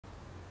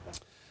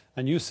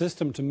A new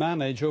system to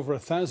manage over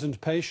 1,000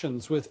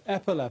 patients with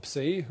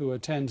epilepsy who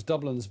attend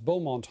Dublin's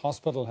Beaumont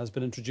hospital has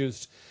been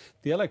introduced.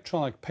 The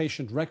electronic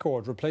patient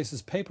record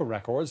replaces paper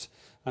records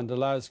and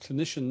allows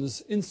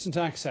clinicians instant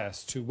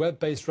access to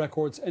web-based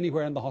records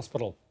anywhere in the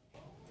hospital.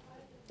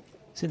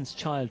 Since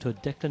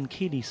childhood, Declan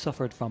Keeley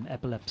suffered from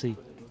epilepsy.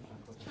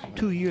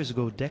 2 years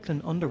ago,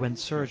 Declan underwent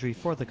surgery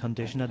for the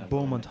condition at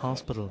Beaumont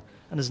Hospital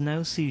and is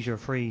now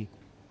seizure-free.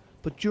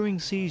 But during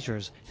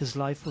seizures, his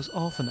life was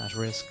often at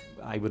risk.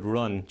 I would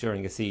run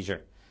during a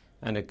seizure,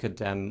 and it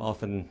could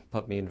often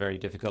put me in very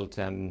difficult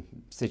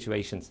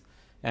situations.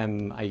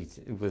 I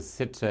was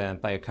hit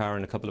by a car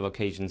on a couple of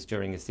occasions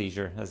during a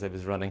seizure as I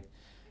was running,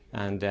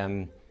 and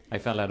I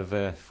fell out of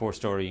a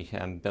 4-storey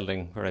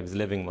building where I was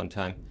living one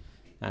time,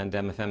 and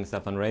I found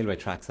myself on railway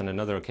tracks on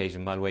another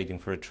occasion while waiting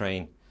for a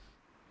train.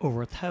 Over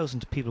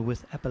 1,000 people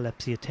with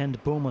epilepsy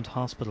attend Beaumont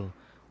Hospital,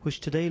 which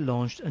today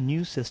launched a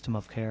new system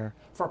of care.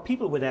 For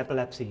people with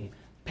epilepsy,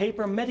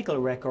 paper medical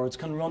records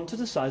can run to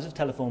the size of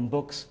telephone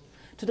books.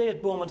 Today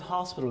at Beaumont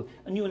Hospital,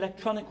 a new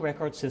electronic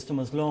record system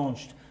was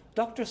launched.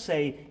 Doctors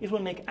say it will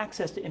make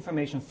access to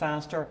information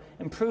faster,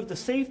 improve the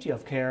safety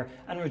of care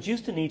and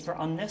reduce the need for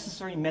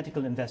unnecessary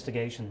medical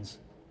investigations.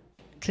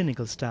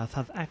 Clinical staff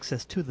have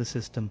access to the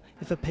system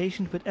if a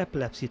patient with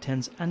epilepsy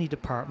attends any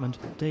department,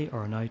 day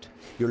or night.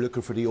 You're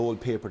looking for the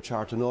old paper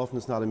chart, and often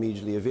it's not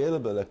immediately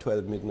available at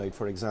 12 midnight,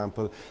 for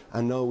example.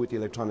 And now with the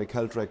electronic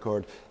health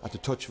record, at the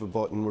touch of a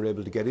button, we're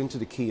able to get into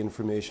the key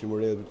information.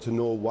 We're able to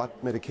know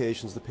what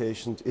medications the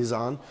patient is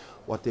on,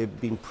 what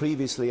they've been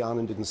previously on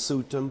and didn't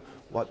suit them,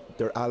 what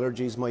their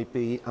allergies might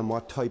be, and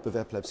what type of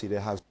epilepsy they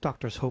have.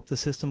 Doctors hope the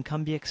system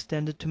can be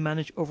extended to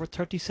manage over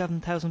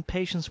 37,000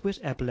 patients with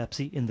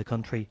epilepsy in the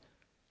country.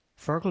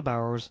 Fergal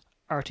Bowers,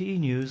 RTE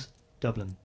News, Dublin.